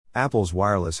Apple's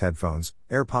wireless headphones,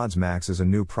 AirPods Max is a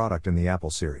new product in the Apple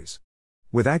series.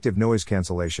 With active noise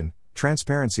cancellation,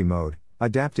 transparency mode,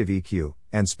 adaptive EQ,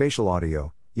 and spatial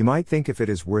audio, you might think if it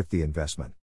is worth the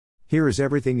investment. Here is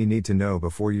everything you need to know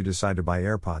before you decide to buy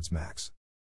AirPods Max.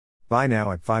 Buy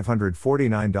now at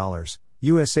 $549,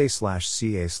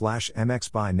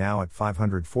 USA/CA/MX. Buy now at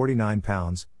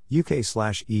 £549,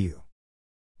 UK/EU.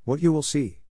 What you will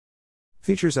see.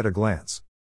 Features at a glance.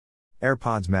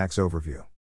 AirPods Max overview.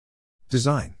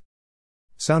 Design.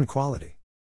 Sound quality.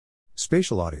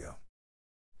 Spatial audio.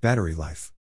 Battery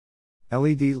life.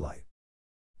 LED light.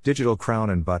 Digital crown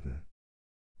and button.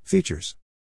 Features.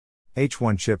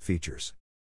 H1 chip features.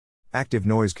 Active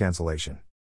noise cancellation.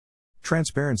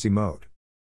 Transparency mode.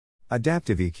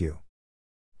 Adaptive EQ.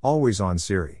 Always on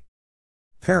Siri.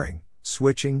 Pairing,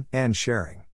 switching, and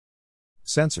sharing.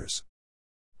 Sensors.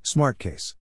 Smart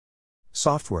case.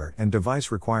 Software and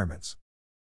device requirements.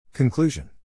 Conclusion.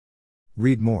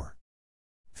 Read more.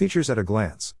 Features at a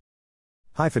glance.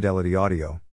 High fidelity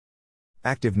audio.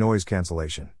 Active noise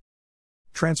cancellation.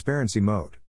 Transparency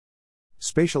mode.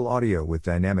 Spatial audio with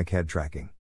dynamic head tracking.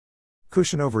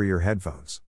 Cushion over ear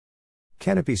headphones.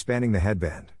 Canopy spanning the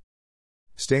headband.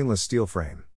 Stainless steel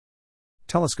frame.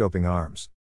 Telescoping arms.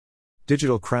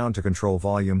 Digital crown to control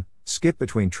volume, skip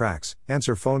between tracks,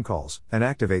 answer phone calls, and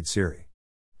activate Siri.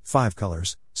 5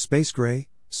 colors: space gray,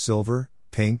 silver,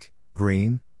 pink,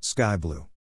 green, sky blue.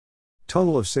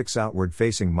 Total of 6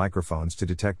 outward-facing microphones to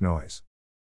detect noise.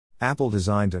 Apple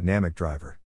designed dynamic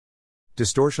driver.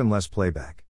 Distortion-less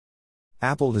playback.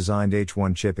 Apple designed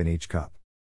H1 chip in each cup.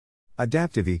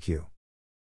 Adaptive EQ.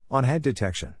 On-head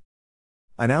detection.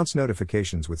 Announce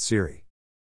notifications with Siri.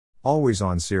 Always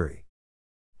on Siri.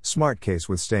 Smart case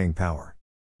with staying power.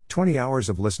 20 hours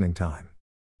of listening time.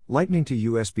 Lightning to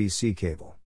USB-C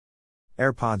cable.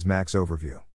 AirPods Max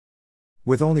overview.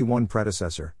 With only one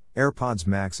predecessor, AirPods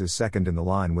Max is second in the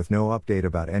line with no update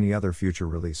about any other future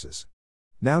releases.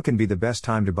 Now can be the best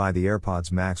time to buy the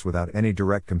AirPods Max without any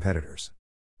direct competitors.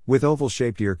 With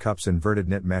oval-shaped ear cups, inverted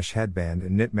knit mesh headband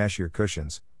and knit mesh ear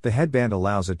cushions, the headband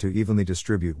allows it to evenly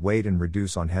distribute weight and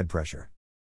reduce on-head pressure.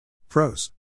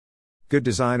 Pros. Good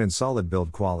design and solid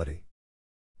build quality.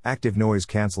 Active noise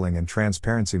cancelling and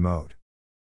transparency mode.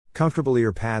 Comfortable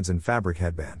ear pads and fabric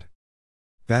headband.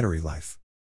 Battery life.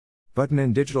 Button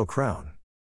and digital crown.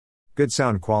 Good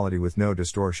sound quality with no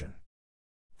distortion.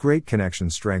 Great connection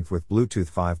strength with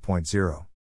Bluetooth 5.0.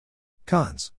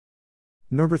 Cons.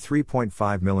 Number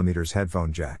 3.5mm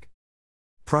headphone jack.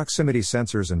 Proximity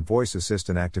sensors and voice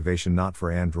assistant activation not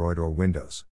for Android or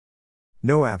Windows.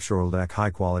 No AppShoreLDAC high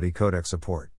quality codec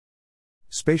support.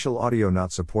 Spatial audio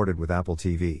not supported with Apple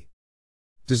TV.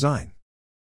 Design.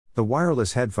 The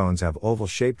wireless headphones have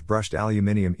oval-shaped brushed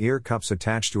aluminum ear cups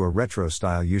attached to a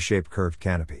retro-style U-shaped curved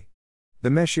canopy. The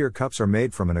mesh ear cups are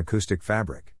made from an acoustic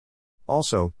fabric.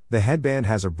 Also, the headband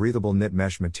has a breathable knit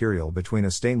mesh material between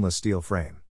a stainless steel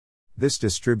frame. This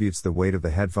distributes the weight of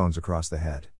the headphones across the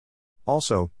head.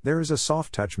 Also, there is a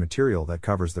soft touch material that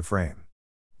covers the frame.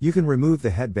 You can remove the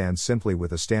headband simply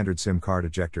with a standard SIM card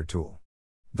ejector tool,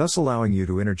 thus allowing you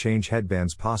to interchange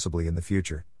headbands possibly in the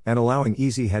future, and allowing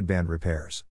easy headband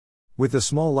repairs. With the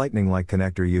small lightning-like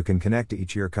connector you can connect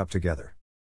each ear cup together.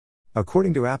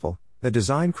 According to Apple, the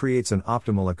design creates an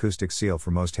optimal acoustic seal for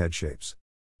most head shapes.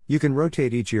 You can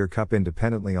rotate each ear cup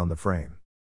independently on the frame.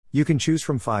 You can choose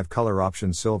from 5 color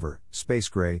options: silver, space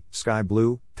gray, sky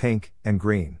blue, pink, and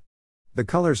green. The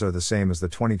colors are the same as the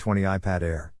 2020 iPad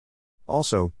Air.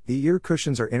 Also, the ear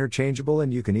cushions are interchangeable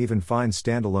and you can even find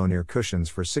standalone ear cushions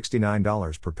for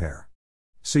 $69 per pair.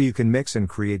 So you can mix and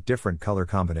create different color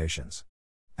combinations.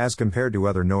 As compared to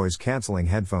other noise-canceling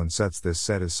headphone sets, this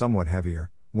set is somewhat heavier,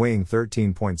 weighing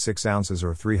 13.6 ounces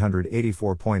or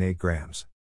 384.8 grams.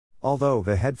 Although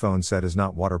the headphone set is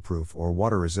not waterproof or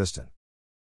water-resistant.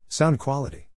 Sound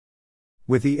quality.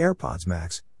 With the AirPods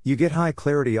Max, you get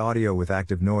high-clarity audio with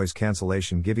active noise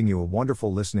cancellation, giving you a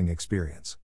wonderful listening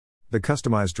experience. The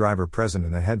customized driver present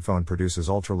in the headphone produces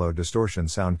ultra-low distortion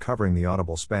sound covering the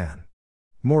audible span.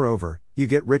 Moreover, you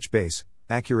get rich bass,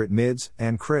 accurate mids,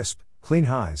 and crisp, clean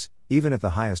highs, even at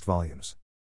the highest volumes.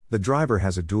 The driver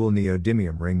has a dual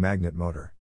neodymium ring magnet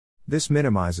motor. This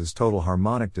minimizes total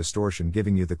harmonic distortion,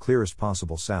 giving you the clearest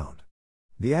possible sound.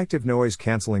 The active noise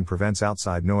cancelling prevents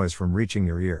outside noise from reaching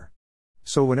your ear.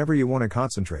 So whenever you want to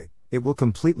concentrate, it will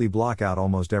completely block out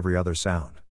almost every other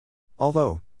sound.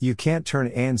 Although, you can't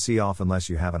turn ANC off unless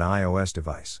you have an iOS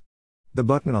device. The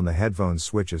button on the headphones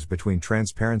switches between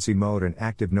transparency mode and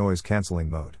active noise cancelling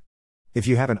mode. If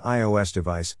you have an iOS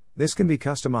device, this can be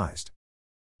customized.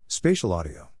 Spatial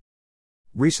audio.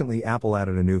 Recently Apple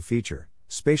added a new feature,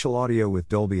 Spatial Audio with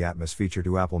Dolby Atmos feature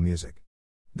to Apple Music.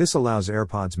 This allows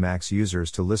AirPods Max users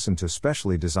to listen to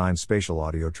specially designed spatial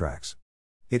audio tracks.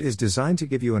 It is designed to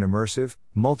give you an immersive,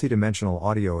 multidimensional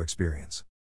audio experience.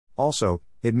 Also,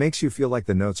 it makes you feel like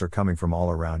the notes are coming from all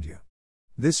around you.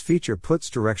 This feature puts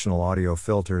directional audio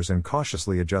filters and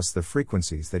cautiously adjusts the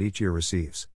frequencies that each ear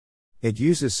receives. It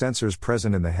uses sensors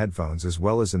present in the headphones as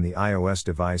well as in the iOS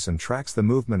device and tracks the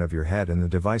movement of your head and the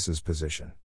device's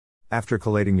position. After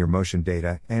collating your motion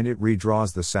data, and it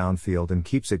redraws the sound field and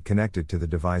keeps it connected to the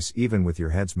device even with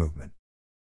your head's movement.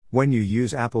 When you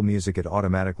use Apple Music, it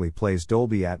automatically plays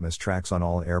Dolby Atmos tracks on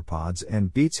all AirPods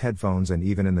and Beats headphones and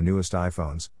even in the newest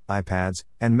iPhones, iPads,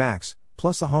 and Macs,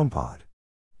 plus the HomePod.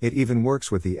 It even works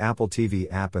with the Apple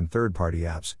TV app and third-party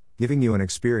apps, giving you an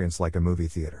experience like a movie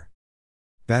theater.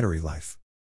 Battery life.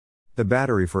 The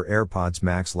battery for AirPods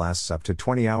Max lasts up to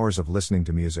 20 hours of listening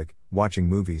to music, watching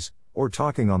movies, or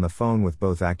talking on the phone with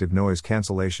both active noise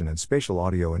cancellation and spatial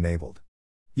audio enabled.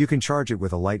 You can charge it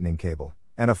with a lightning cable,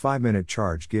 and a 5-minute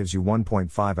charge gives you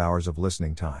 1.5 hours of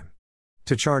listening time.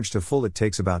 To charge to full it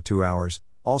takes about 2 hours,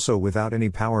 also without any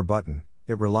power button.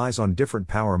 It relies on different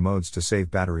power modes to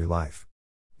save battery life.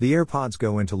 The AirPods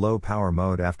go into low power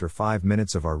mode after 5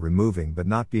 minutes of removing but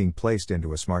not being placed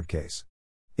into a smart case.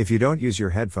 If you don't use your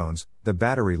headphones, the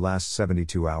battery lasts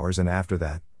 72 hours and after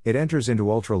that, it enters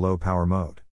into ultra low power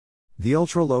mode. The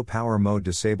ultra low power mode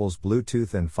disables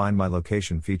Bluetooth and Find My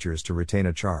Location features to retain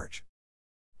a charge.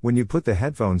 When you put the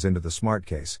headphones into the smart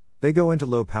case, they go into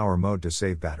low power mode to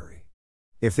save battery.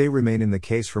 If they remain in the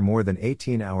case for more than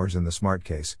 18 hours in the smart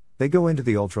case, they go into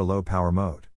the ultra low power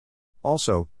mode.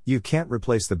 Also, you can't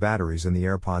replace the batteries in the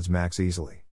AirPods Max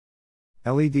easily.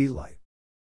 LED light.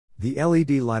 The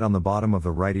LED light on the bottom of the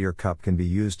right ear cup can be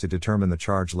used to determine the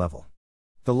charge level.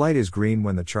 The light is green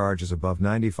when the charge is above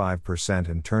 95%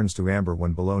 and turns to amber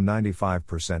when below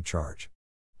 95% charge.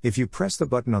 If you press the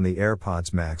button on the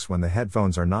AirPods Max when the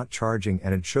headphones are not charging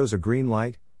and it shows a green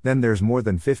light, then there's more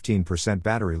than 15%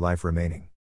 battery life remaining.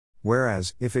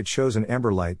 Whereas, if it shows an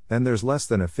amber light, then there's less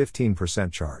than a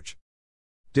 15% charge.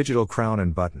 Digital crown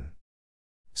and button.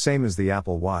 Same as the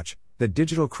Apple Watch, the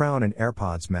digital crown in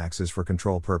AirPods Max is for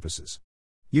control purposes.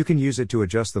 You can use it to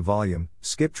adjust the volume,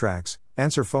 skip tracks,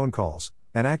 answer phone calls,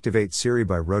 and activate Siri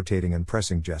by rotating and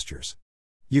pressing gestures.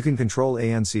 You can control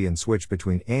ANC and switch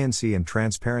between ANC and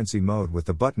transparency mode with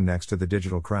the button next to the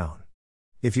digital crown.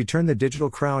 If you turn the digital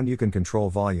crown, you can control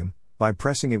volume. By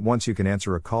pressing it once, you can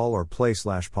answer a call or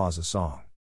play/pause a song.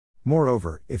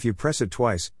 Moreover, if you press it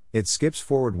twice, it skips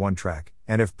forward one track,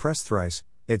 and if pressed thrice,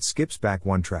 it skips back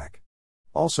one track.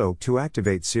 Also, to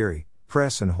activate Siri,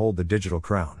 press and hold the digital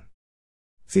crown.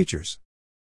 Features.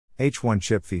 H1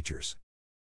 chip features.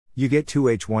 You get 2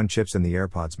 H1 chips in the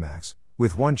AirPods Max,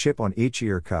 with 1 chip on each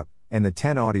ear cup, and the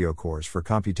 10 audio cores for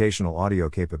computational audio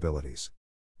capabilities.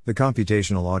 The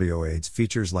computational audio aids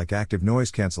features like active noise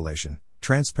cancellation,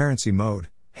 transparency mode,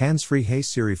 hands-free Hey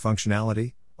Siri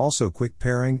functionality, also quick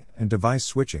pairing and device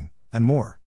switching, and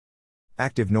more.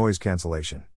 Active noise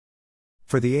cancellation.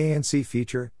 For the ANC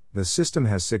feature, the system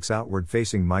has 6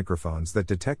 outward-facing microphones that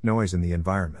detect noise in the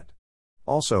environment.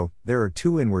 Also, there are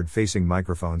 2 inward-facing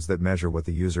microphones that measure what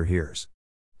the user hears.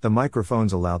 The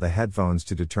microphones allow the headphones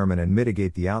to determine and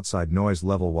mitigate the outside noise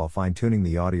level while fine-tuning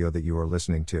the audio that you are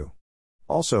listening to.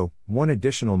 Also, 1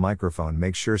 additional microphone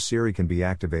makes sure Siri can be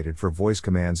activated for voice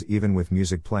commands even with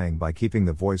music playing by keeping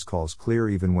the voice calls clear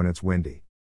even when it's windy.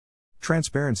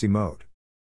 Transparency mode.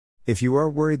 If you are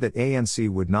worried that ANC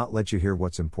would not let you hear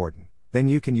what's important, then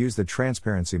you can use the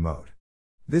transparency mode.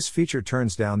 This feature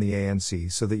turns down the ANC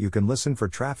so that you can listen for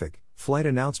traffic, flight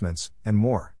announcements, and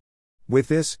more. With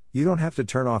this, you don't have to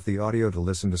turn off the audio to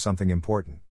listen to something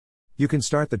important. You can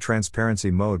start the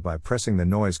transparency mode by pressing the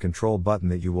noise control button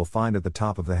that you will find at the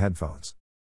top of the headphones.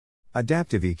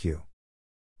 Adaptive EQ.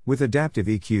 With Adaptive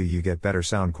EQ you get better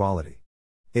sound quality.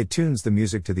 It tunes the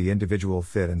music to the individual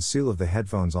fit and seal of the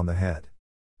headphones on the head.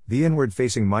 The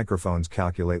inward-facing microphones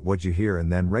calculate what you hear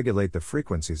and then regulate the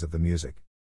frequencies of the music.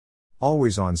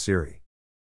 Always on Siri.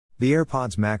 The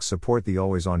AirPods Max support the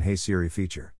Always On Hey Siri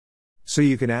feature. So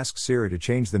you can ask Siri to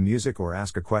change the music or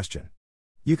ask a question.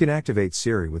 You can activate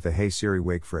Siri with the Hey Siri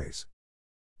wake phrase.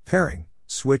 Pairing,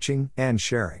 switching, and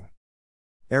sharing.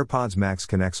 AirPods Max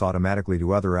connects automatically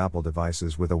to other Apple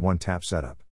devices with a one-tap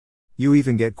setup. You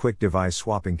even get quick device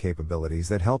swapping capabilities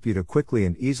that help you to quickly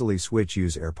and easily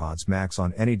use AirPods Max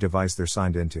on any device they're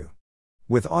signed into.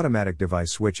 With automatic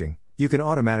device switching, you can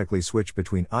automatically switch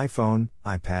between iPhone,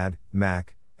 iPad,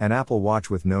 Mac, and Apple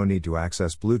Watch with no need to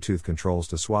access Bluetooth controls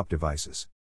to swap devices.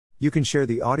 You can share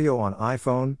the audio on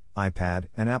iPhone, iPad,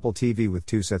 and Apple TV with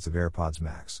 2 sets of AirPods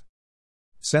Max.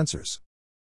 Sensors.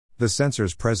 The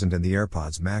sensors present in the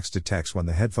AirPods Max detects when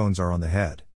the headphones are on the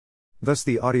head. Thus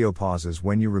the audio pauses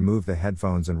when you remove the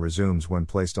headphones and resumes when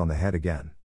placed on the head again.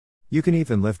 You can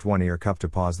even lift one ear cup to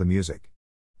pause the music.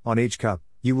 On each cup,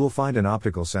 you will find an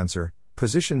optical sensor,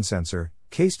 position sensor,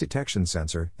 case detection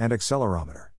sensor, and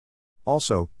accelerometer.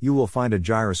 Also, you will find a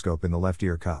gyroscope in the left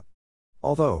ear cup.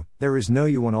 Although, there is no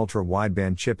U1 Ultra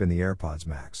Wideband chip in the AirPods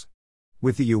Max.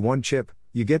 With the U1 chip,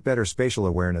 you get better spatial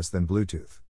awareness than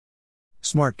Bluetooth.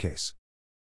 Smart case.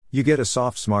 You get a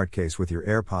soft smart case with your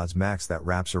AirPods Max that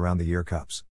wraps around the ear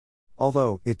cups.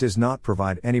 Although, it does not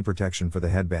provide any protection for the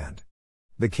headband.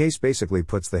 The case basically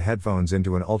puts the headphones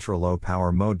into an ultra-low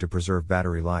power mode to preserve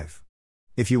battery life.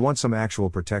 If you want some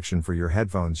actual protection for your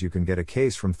headphones, you can get a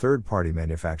case from third-party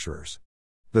manufacturers.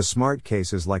 The smart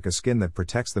case is like a skin that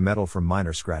protects the metal from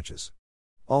minor scratches.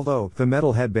 Although, the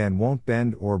metal headband won't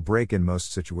bend or break in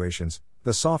most situations,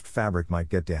 the soft fabric might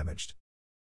get damaged.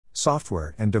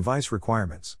 Software and device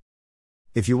requirements.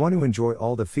 If you want to enjoy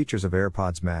all the features of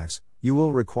AirPods Max, you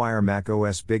will require Mac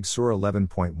OS Big Sur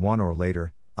 11.1 or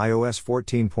later, iOS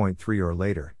 14.3 or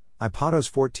later,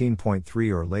 iPadOS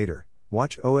 14.3 or later,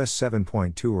 watchOS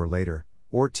 7.2 or later,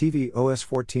 or tvOS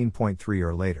 14.3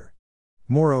 or later.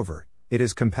 Moreover, it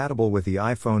is compatible with the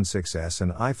iPhone 6s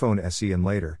and iPhone SE and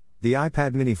later, the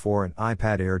iPad mini 4 and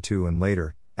iPad Air 2 and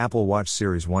later, Apple Watch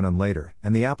Series 1 and later,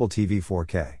 and the Apple TV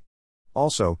 4K.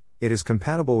 Also, it is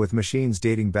compatible with machines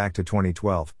dating back to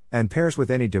 2012, and pairs with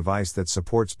any device that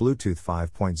supports Bluetooth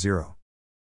 5.0.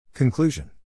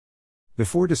 Conclusion.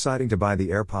 Before deciding to buy the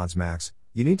AirPods Max,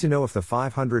 you need to know if the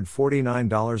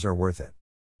 $549 are worth it.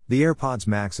 The AirPods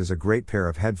Max is a great pair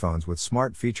of headphones with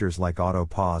smart features like auto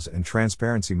pause and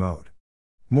transparency mode.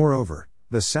 Moreover,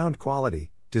 the sound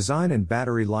quality, design and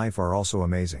battery life are also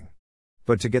amazing.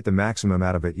 But to get the maximum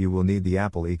out of it, you will need the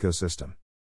Apple ecosystem.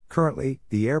 Currently,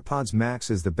 the AirPods Max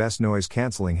is the best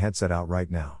noise-canceling headset out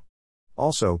right now.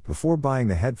 Also, before buying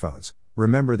the headphones,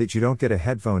 remember that you don't get a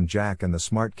headphone jack and the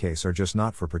smart case are just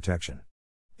not for protection.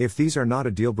 If these are not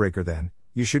a deal breaker, then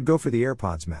you should go for the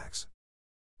AirPods Max.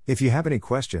 If you have any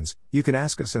questions, you can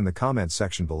ask us in the comments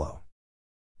section below.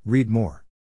 Read more.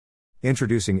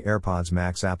 Introducing AirPods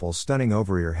Max, Apple's stunning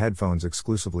over-ear headphones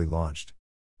exclusively launched.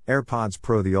 AirPods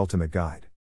Pro, the ultimate guide.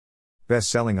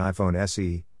 Best-selling iPhone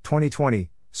SE,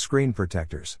 2020, screen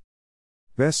protectors.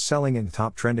 Best-selling and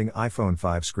top-trending iPhone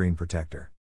 5 screen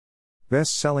protector.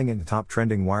 Best-selling and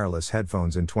top-trending wireless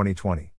headphones in 2020.